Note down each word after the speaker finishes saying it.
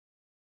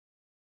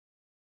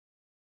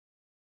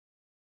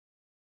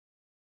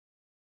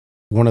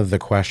One of the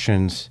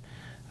questions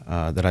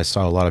that I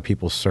saw a lot of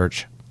people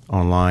search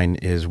online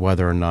is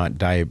whether or not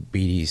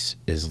diabetes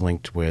is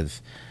linked with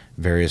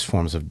various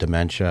forms of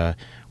dementia,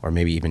 or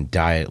maybe even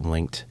diet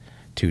linked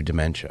to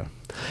dementia.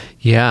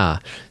 Yeah.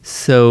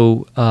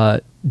 So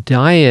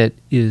diet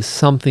is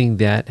something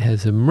that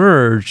has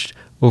emerged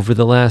over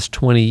the last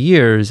 20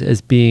 years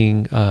as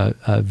being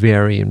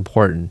very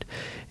important.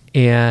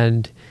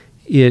 And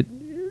it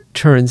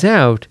turns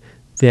out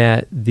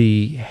that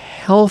the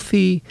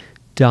healthy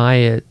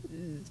diet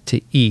to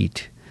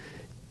eat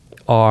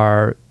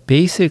are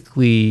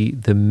basically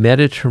the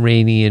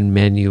Mediterranean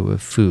menu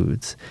of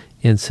foods.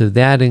 And so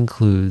that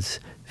includes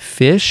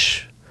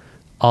fish,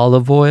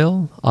 olive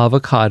oil,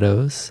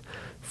 avocados,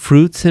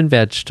 fruits and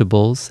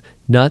vegetables,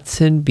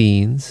 nuts and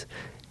beans,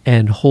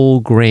 and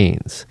whole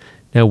grains.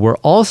 Now, we're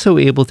also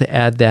able to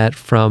add that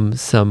from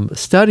some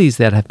studies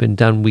that have been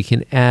done. We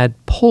can add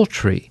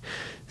poultry.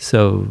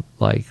 So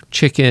like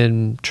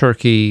chicken,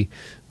 turkey,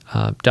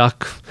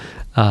 duck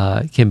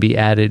can be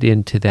added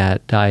into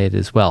that diet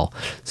as well.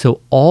 So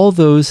all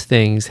those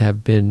things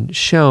have been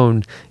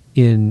shown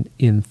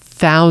in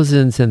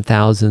thousands and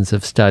thousands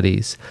of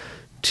studies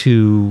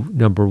to,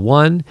 number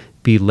one,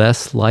 be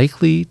less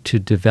likely to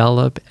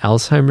develop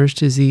Alzheimer's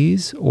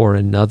disease or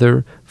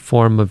another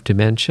form of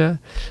dementia,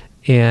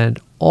 and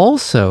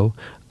also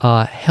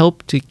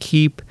help to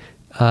keep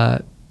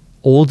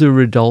older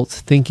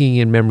adults' thinking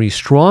and memory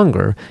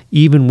stronger,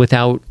 even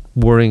without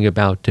worrying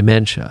about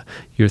dementia.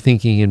 Your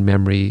thinking and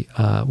memory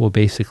will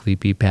basically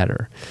be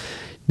better.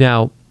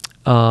 Now,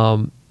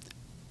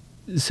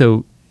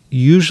 so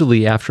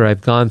usually after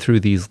I've gone through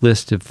these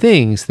lists of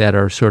things that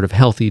are sort of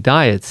healthy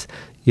diets,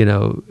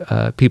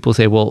 people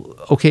say, well,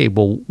 okay,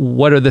 well,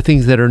 what are the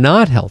things that are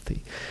not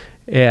healthy?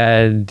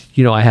 And,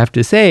 I have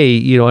to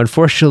say,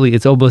 unfortunately,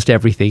 it's almost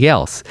everything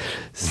else.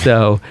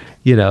 So,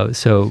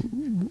 so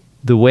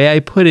the way I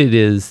put it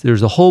is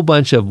there's a whole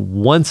bunch of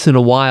once in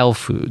a while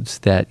foods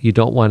that you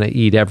don't want to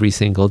eat every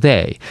single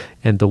day.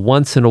 And the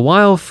once in a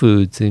while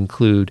foods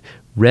include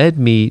red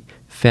meat,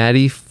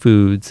 fatty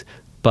foods,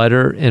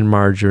 butter and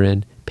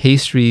margarine,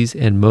 pastries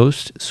and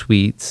most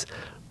sweets,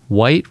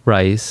 white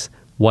rice,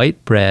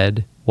 white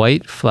bread,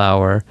 white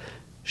flour,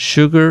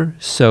 sugar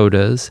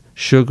sodas,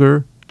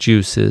 sugar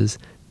juices,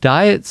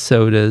 diet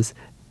sodas,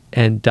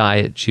 and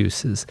diet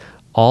juices.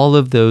 All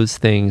of those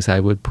things I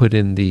would put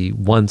in the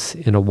once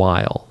in a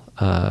while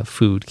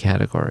food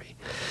category.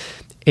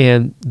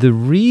 And the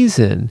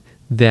reason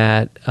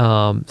that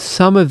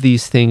some of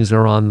these things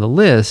are on the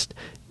list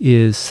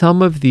is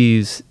some of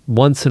these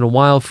once in a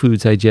while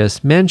foods I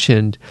just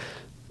mentioned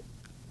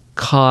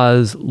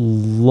cause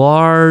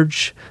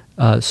large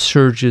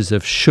surges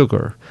of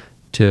sugar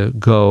to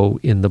go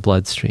in the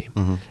bloodstream.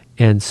 Mm-hmm.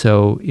 And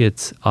so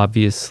it's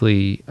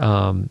obviously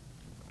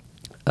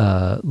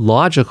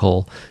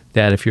logical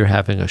that if you're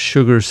having a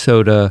sugar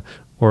soda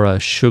or a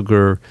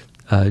sugar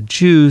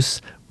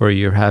juice, or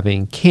you're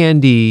having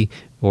candy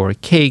or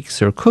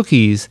cakes or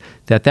cookies,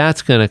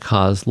 that's going to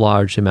cause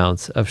large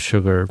amounts of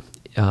sugar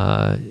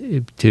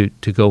to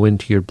go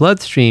into your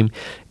bloodstream.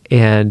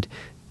 And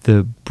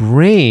the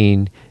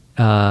brain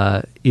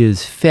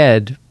is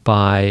fed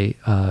by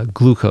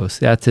glucose.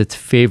 That's its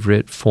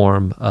favorite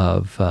form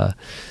of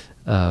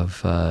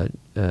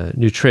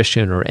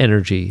nutrition or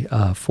energy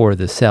for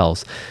the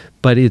cells.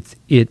 But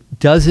it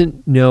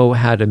doesn't know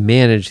how to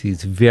manage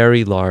these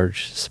very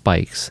large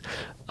spikes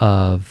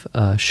of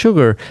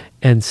sugar,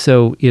 and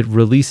so it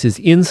releases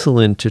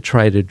insulin to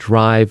try to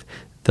drive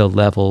the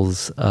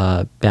levels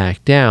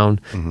back down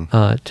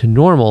to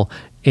normal.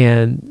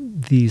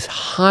 And these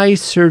high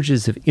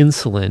surges of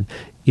insulin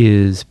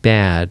is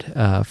bad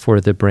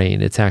for the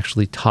brain. It's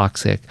actually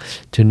toxic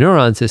to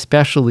neurons,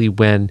 especially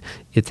when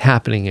it's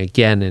happening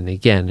again and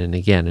again and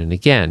again and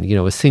again.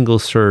 A single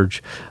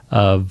surge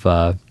of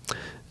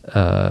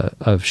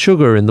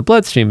sugar in the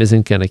bloodstream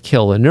isn't going to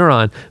kill a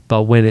neuron,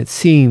 but when it's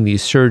seeing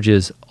these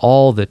surges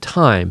all the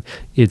time,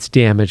 it's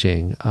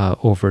damaging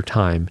over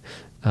time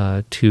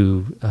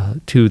to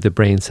the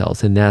brain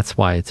cells, and that's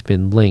why it's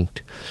been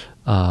linked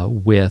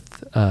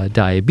with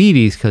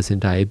diabetes, because in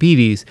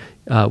diabetes,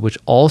 which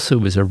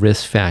also is a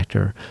risk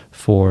factor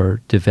for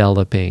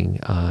developing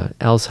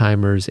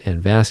Alzheimer's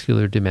and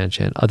vascular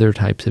dementia and other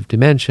types of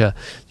dementia,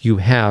 you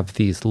have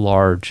these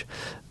large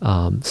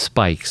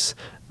spikes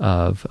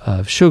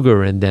of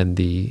sugar and then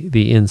the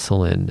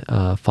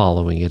insulin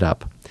following it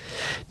up.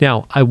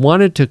 Now, I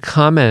wanted to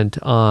comment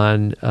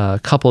on a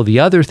couple of the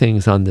other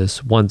things on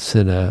this once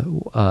in a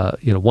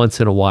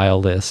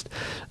while list.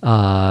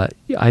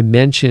 I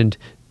mentioned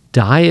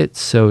diet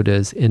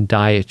sodas and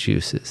diet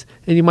juices.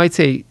 And you might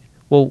say,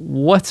 well,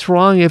 what's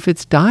wrong if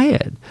it's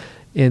diet?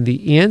 And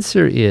the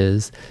answer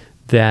is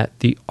that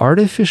the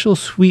artificial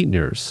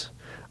sweeteners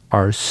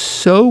are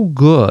so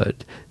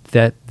good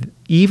that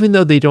even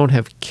though they don't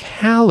have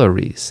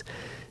calories,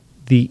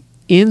 the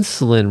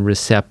insulin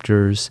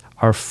receptors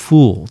are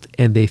fooled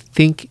and they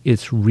think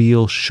it's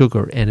real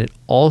sugar, and it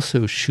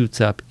also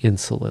shoots up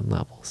insulin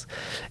levels.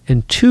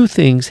 And two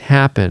things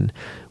happen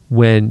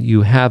when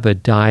you have a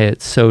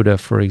diet soda,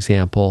 for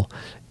example,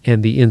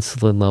 and the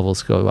insulin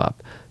levels go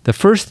up. The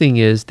first thing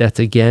is that's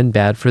again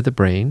bad for the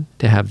brain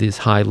to have these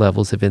high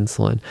levels of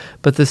insulin.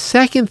 But the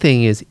second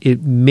thing is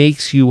it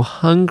makes you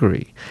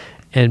hungry.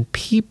 And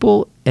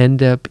people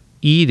end up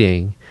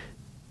eating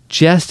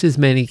just as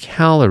many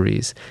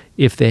calories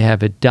if they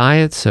have a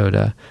diet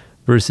soda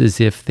versus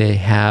if they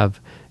have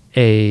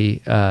a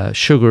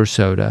sugar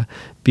soda,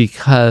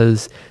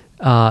 because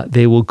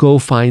they will go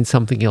find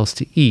something else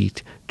to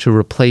eat to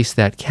replace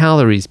that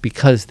calories,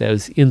 because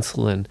those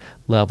insulin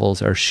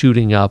levels are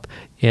shooting up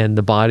and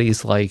the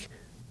body's like,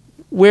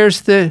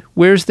 where's the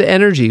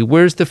energy?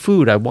 Where's the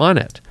food? I want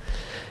it.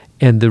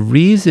 And the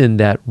reason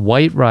that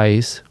white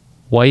rice,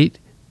 white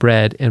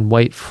bread, and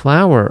white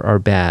flour are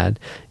bad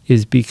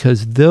is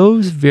because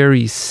those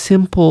very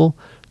simple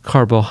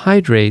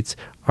carbohydrates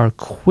are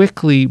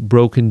quickly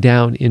broken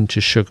down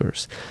into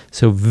sugars.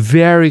 So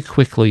very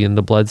quickly in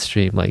the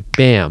bloodstream, like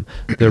bam,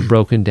 they're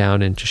broken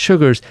down into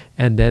sugars,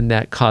 and then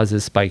that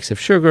causes spikes of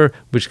sugar,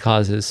 which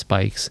causes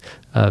spikes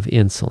of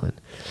insulin.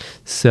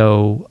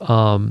 So,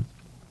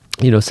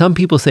 some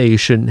people say you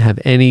shouldn't have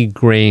any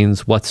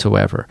grains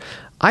whatsoever.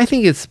 I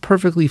think it's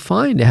perfectly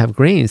fine to have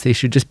grains. They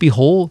should just be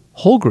whole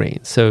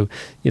grains. So,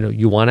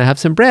 you want to have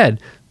some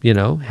bread,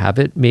 have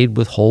it made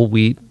with whole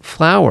wheat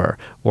flour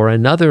or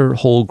another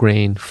whole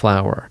grain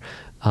flour,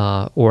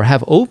 or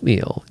have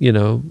oatmeal,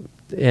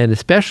 and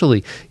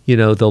especially,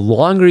 the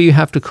longer you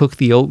have to cook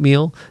the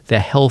oatmeal, the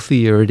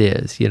healthier it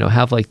is.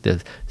 Have like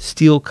the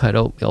steel cut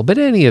oatmeal, but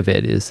any of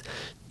it is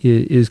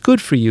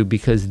good for you,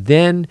 because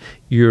then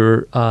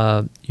your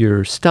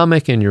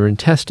stomach and your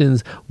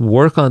intestines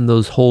work on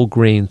those whole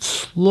grains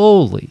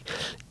slowly,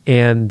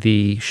 and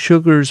the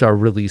sugars are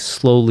really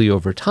slowly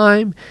over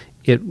time.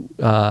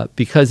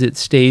 Because it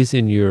stays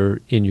in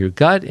your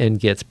gut and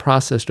gets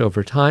processed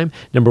over time.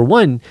 Number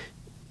one,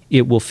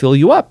 it will fill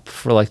you up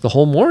for like the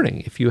whole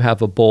morning if you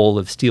have a bowl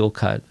of steel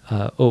cut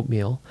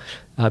oatmeal,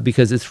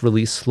 because it's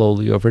released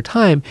slowly over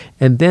time.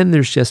 And then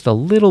there's just a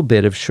little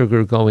bit of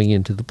sugar going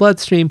into the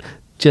bloodstream,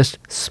 just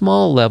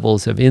small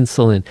levels of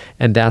insulin,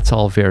 and that's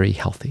all very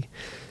healthy.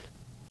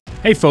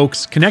 Hey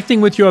folks,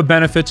 connecting with your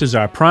benefits is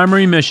our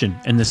primary mission,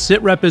 and the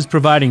SITREP is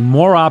providing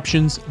more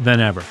options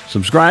than ever.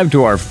 Subscribe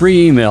to our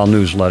free email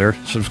newsletter,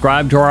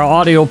 subscribe to our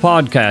audio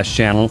podcast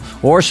channel,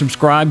 or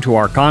subscribe to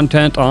our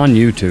content on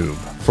YouTube.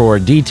 For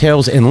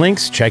details and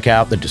links, check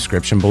out the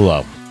description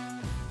below.